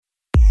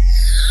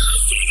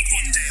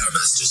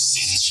Master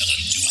Sin shall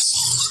undo us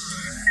all.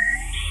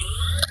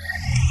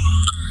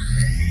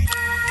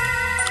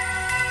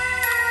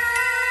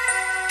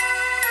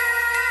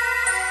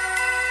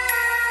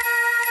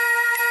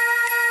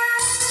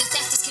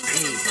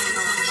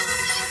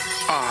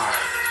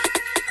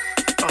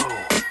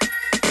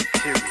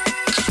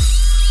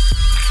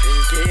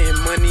 Getting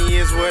money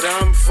is what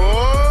I'm for.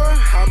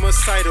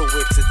 Homicidal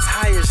whips and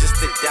tires just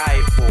to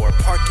die for.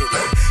 Park it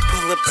up,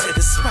 pull up to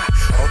the spot.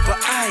 Over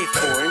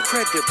I-4,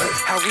 incredible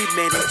how we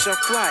manage our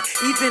fly.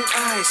 Even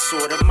I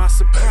saw to my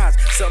surprise,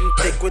 something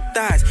thick with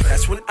thighs.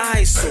 That's when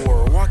I saw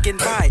her walking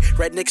by,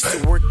 right next to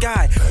her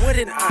guy. What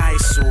an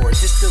eyesore,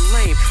 just a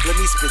lame. Let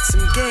me spit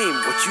some game.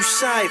 What you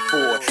shy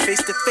for?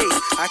 Face to face,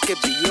 I could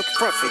be up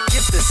front.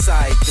 Forget the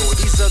side door.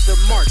 These are the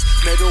marks,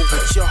 metal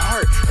with your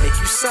heart, make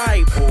you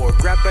cyborg.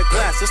 Grab a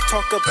glass, let's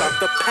talk about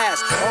the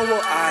past. All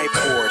will I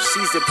pour.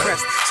 She's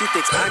impressed, she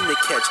thinks I'm the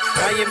catch.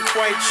 I am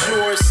quite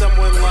sure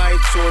someone lied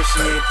to her. She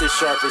ain't the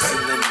sharpest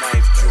in the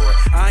knife drawer.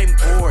 I'm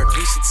bored,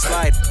 we should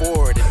slide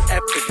forward and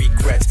F the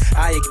regrets.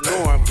 I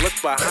ignore him, look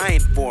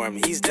behind for him,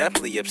 he's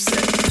definitely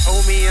upset.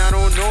 Homie, I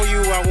don't know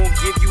you, I won't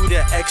give you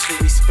the extra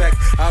respect.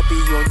 I'll be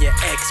on your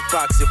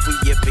Xbox if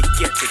we ever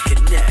get to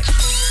connect.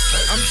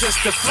 I'm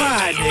just a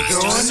fly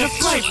nigga on the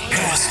flight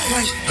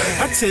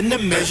path. I tend to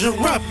measure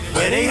up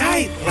where they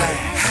height lag.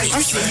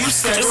 I see you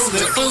settle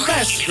it for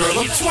less, girl,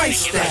 I'm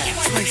twice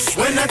that.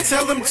 When I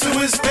tell him to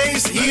his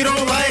face, he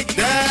don't like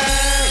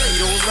that. He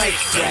don't like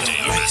that.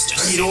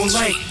 He don't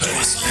like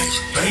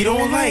that. He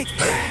don't like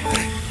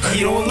that.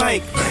 He don't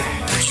like that.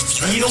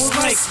 He don't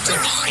like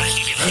that.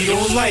 He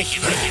don't like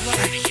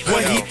that.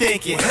 What he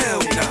thinking?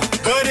 Hell no.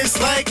 But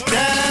it's like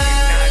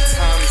that.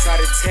 9 times out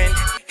of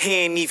 10. He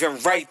ain't even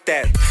write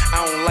that.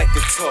 I don't like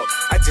to talk.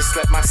 I just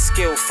let my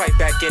skill fight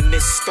back in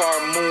this star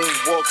moon.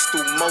 Walks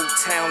through more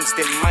towns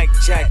than Mike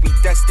Jack. We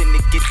destined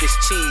to get this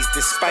cheese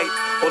despite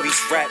all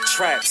these rat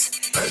traps.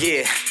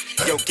 Yeah,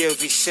 yo,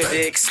 Gills, we should've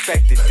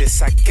expected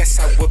this. I guess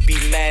I would be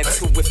mad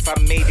too if I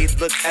made it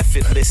look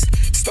effortless.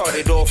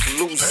 Started off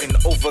losing,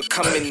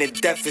 overcoming the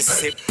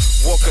deficit.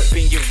 Walk up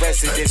in your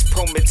residence,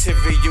 pro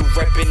material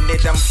repping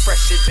it. I'm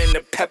fresher than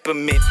a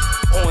peppermint.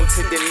 On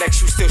to the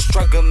next, you still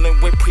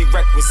struggling with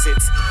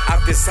prerequisites.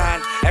 I've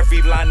designed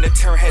every line to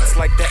turn heads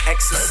like the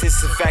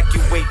Exorcist.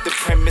 Evacuate the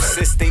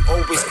premises, they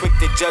always quick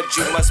to judge.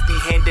 You must be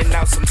handing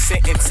out some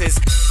sentences.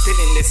 Then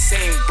in the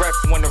same breath,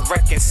 wanna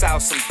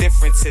reconcile some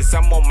differences.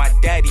 I'm on my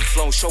daddy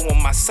flow,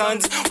 showing my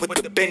sons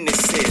what the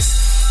business is.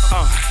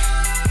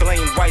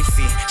 Blame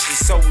wifey, she's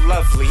so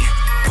lovely.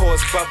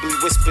 Pores bubbly,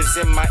 whispers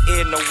in my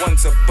ear, no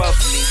one's above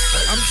me.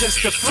 I'm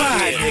just a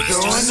fly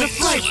nigga on the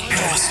flight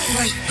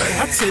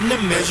path. I tend to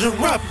measure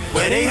up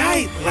where they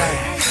height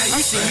lag.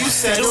 I see you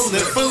settle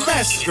it for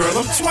less, girl,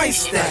 I'm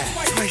twice that.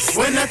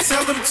 When I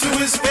tell him to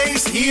his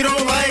face, he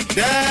don't like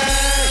that.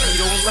 He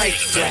don't like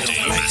that.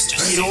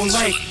 He don't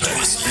like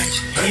that.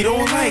 He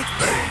don't like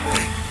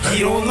that.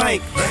 He don't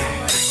like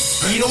that.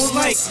 He don't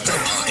like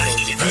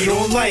that. He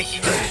don't like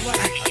that.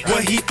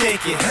 What he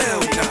thinking?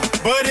 Hell no.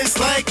 But it's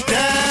like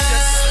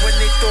that. When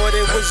they thought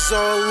it was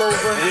all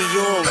over, we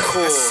on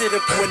call. I sit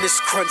up when it's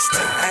crunch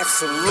time.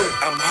 Absolute,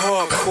 I'm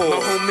hardcore. My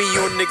homie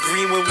on the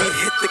green when we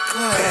hit the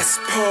club. That's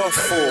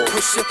powerful.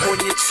 Push up on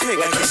your chick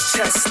like it's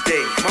chest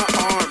day. My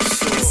arms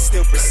sore.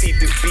 Still proceed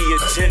to be a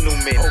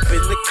gentleman.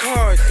 Open the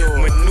car door.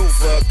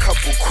 Maneuver a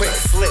couple quick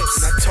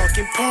flips. Not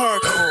talking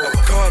parkour. A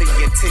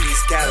guardian to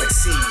these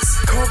galaxies.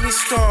 Call me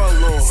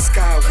Star-Lord.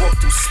 Skywalk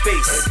through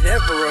space. And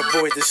never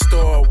avoid the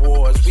Star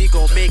Wars. We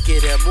gon' make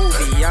it a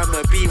movie.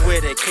 I'ma be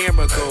where the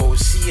camera goes.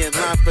 She in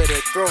line for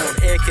the throne.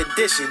 Air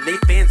conditioned, they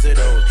fans of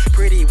those.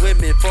 Pretty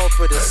women fall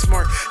for the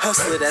smart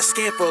hustler that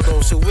scam for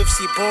those. So if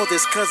she bald,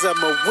 it's cause I'm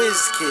a whiz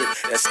kid.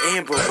 That's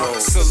Amber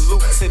Rose.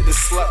 Salute to the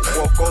slut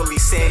walk. All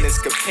these Santas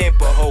could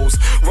pamper hoes.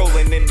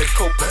 Rolling in the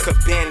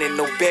Copacabana,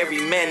 no Barry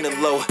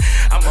Manilow.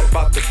 I'm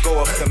about to go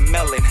off the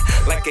melon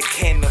like a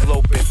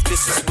cantaloupe. If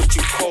this is what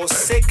you call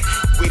sick,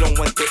 we don't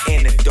want the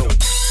antidote.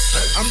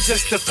 I'm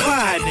just a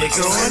fly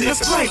nigga on the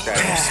flight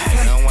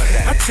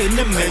path. I tend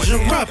to measure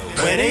up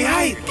where they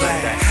height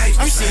lag.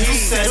 I see you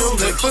settle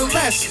it for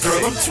less,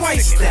 girl, I'm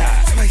twice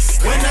that.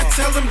 When I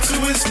tell him to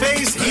his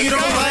face, he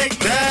don't like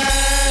that.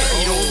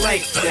 He don't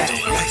like that.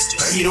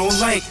 He don't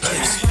like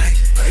that.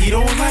 He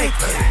don't like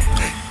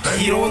that.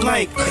 He don't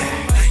like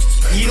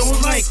that. He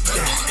don't like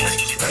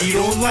that. He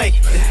don't like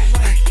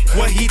that.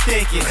 What he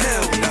thinking?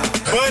 Hell no.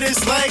 But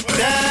it's like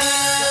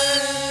that.